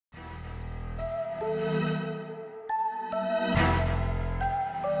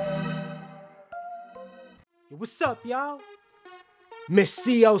What's up, y'all? Miss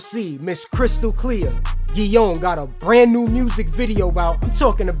CLC, Miss Crystal Clear, YEEUN got a brand new music video out. I'm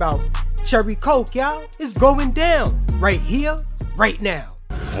talking about Cherry Coke, y'all. It's going down right here, right now.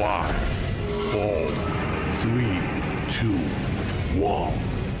 5, 4, 3, 2, 1.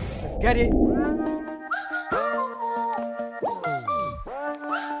 Let's get it.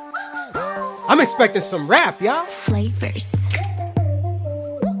 I'm expecting some rap, y'all. Flavors.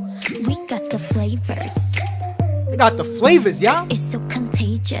 We got the flavors. They got the flavors, y'all. It's so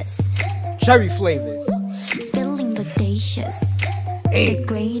contagious. Cherry flavors. Feeling bodacious. Hey. The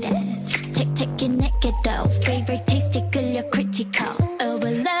greatest. Taking naked out. Favorite tasty, 끌려 critical.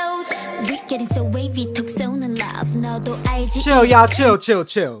 Overload. We getting so wavy. 톡 쏘는 love. 너도 알지. Chill, y'all.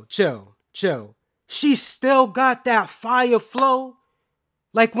 Chill. She still got that fire flow.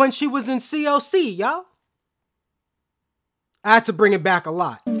 Like when she was in CLC, y'all. I had to bring it back a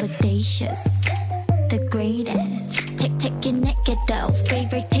lot. Bodacious. The greatest. Taking naked out.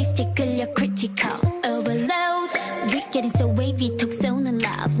 Favorite tasty, 끌려 critical. Overload. We getting so wavy. 톡 쏘는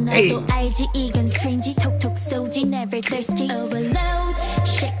love. 너도 알지. 이건 strange. 톡톡 쏘지. Never thirsty. Overload.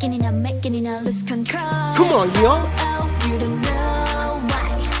 Shaking it up, making it up, lose control. Come on, yo. Oh, you don't know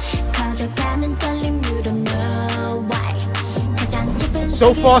why. 가져가는 떨림, you don't know why. 가장 예쁜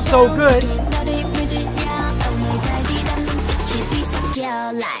So far, so good. 너를 믿으려. 오늘 달디던 눈빛이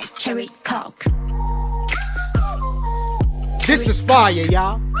뒤섞여 like cherry coke. This is fire,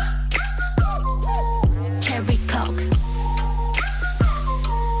 y'all. Cherry coke.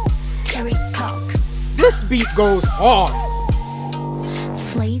 Cherry coke. This beat goes hard.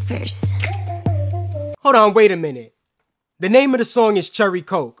 Flavors. Hold on, wait a minute. The name of the song is Cherry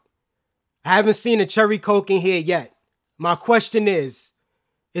Coke. I haven't seen a Cherry Coke in here yet. My question is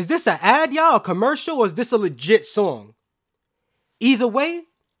this an ad, y'all, a commercial, or is this a legit song? Either way,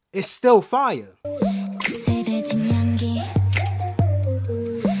 it's still fire. 쓰레진 향기.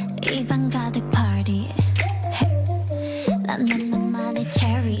 입안 가득 party. 난 너만의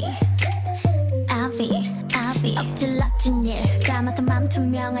cherry. 아비. 엎질러진 일. 까맣던 맘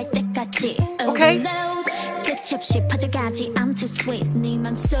투명할 때까지. Okay. 끝이 없이 퍼져가지. I'm too sweet. 네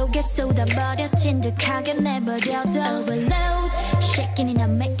맘속에 쏟아버려 찐득하게 내버려둬. Overload. Shaking it up,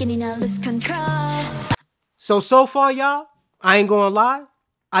 making it up, lose control. So far, y'all, I ain't gonna lie.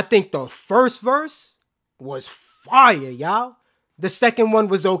 I think the first verse was fire, y'all. The second one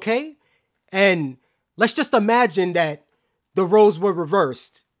was okay. And let's just imagine that the roles were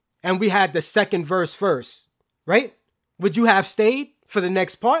reversed and we had the second verse first, right? Would you have stayed for the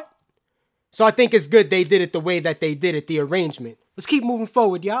next part? So I think it's good they did it the way that they did it, the arrangement. Let's keep moving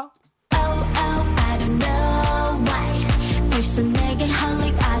forward, y'all. Oh, I don't know why. 벌써 내게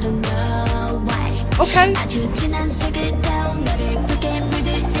헐릭, I don't know why. Okay. 아주 진한 색으로 너를 붉게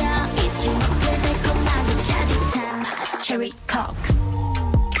물들여 잊지 못해 달콤하고 짜릿한 cherry coke.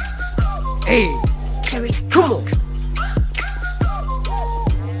 Hey. Cherry Come on.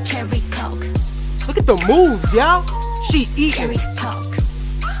 Cherry coke. Look at the moves, y'all. She eating. Cherry coke.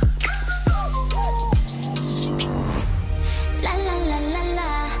 La la la la la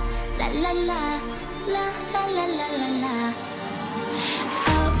la la la la la la la la la.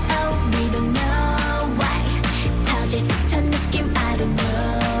 Oh, we don't know why. 터질 듯한 느낌, I don't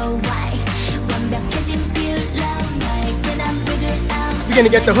know why. 완벽해진 pure love, 너에게 난 부드러워. We're gonna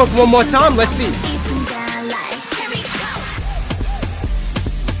get the hook one more time. Let's see. 이 순간 like cherry coke.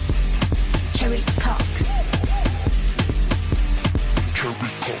 Cherry coke. Cherry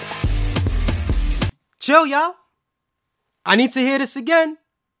Coke. Chill, y'all. I need to hear this again.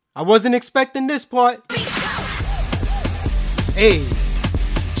 I wasn't expecting this part. Hey.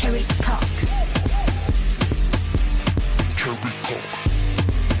 Cherry coke. Cherry Coke.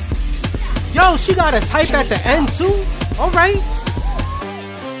 Yo, she got us hype at the end too? Alright.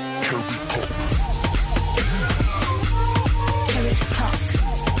 Cherry Coke. Cherry coke.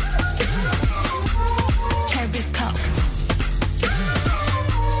 Cherry coke.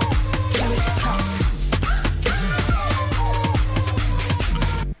 Cherry coke.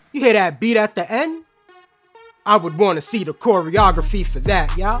 You hear that beat at the end? I would want to see the choreography for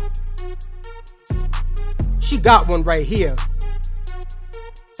that, y'all. She got one right here.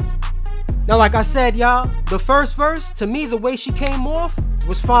 Now, like I said, y'all, the first verse, to me, the way she came off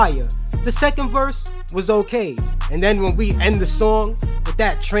was fire. The second verse was okay. And then when we end the song with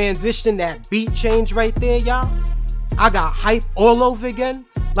that transition, that beat change right there, y'all, I got hype all over again,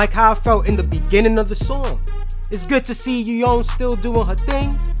 like how I felt in the beginning of the song. It's good to see YEEUN still doing her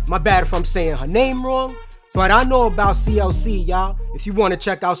thing. My bad if I'm saying her name wrong, but I know about CLC, y'all. If you want to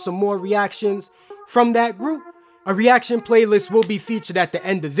check out some more reactions, from that group. A reaction playlist will be featured at the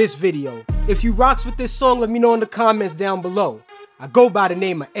end of this video. If you rocks with this song, let me know in the comments down below. I go by the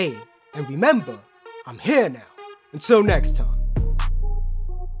name of A. And remember, I'm here now. Until next time.